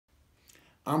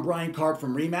I'm Brian Karp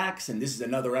from Remax, and this is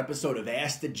another episode of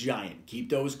Ask the Giant.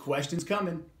 Keep those questions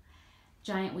coming.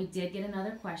 Giant, we did get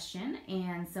another question,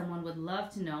 and someone would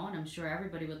love to know, and I'm sure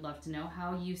everybody would love to know,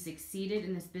 how you succeeded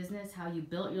in this business, how you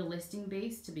built your listing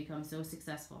base to become so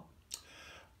successful.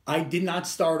 I did not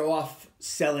start off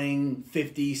selling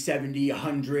 50, 70,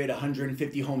 100,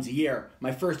 150 homes a year.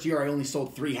 My first year, I only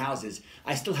sold 3 houses.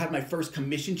 I still have my first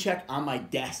commission check on my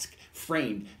desk,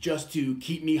 framed, just to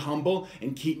keep me humble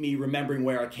and keep me remembering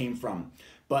where I came from.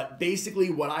 But basically,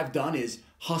 what I've done is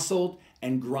hustled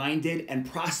and grinded and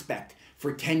prospect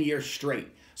for 10 years straight.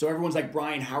 So everyone's like,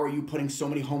 Brian, how are you putting so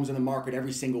many homes on the market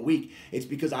every single week? It's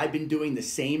because I've been doing the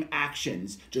same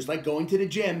actions. Just like going to the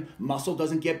gym, muscle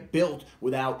doesn't get built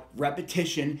without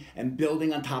repetition and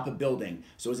building on top of building.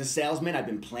 So as a salesman, I've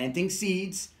been planting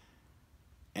seeds,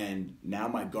 and now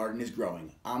my garden is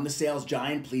growing. I'm the sales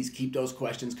giant. Please keep those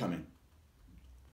questions coming.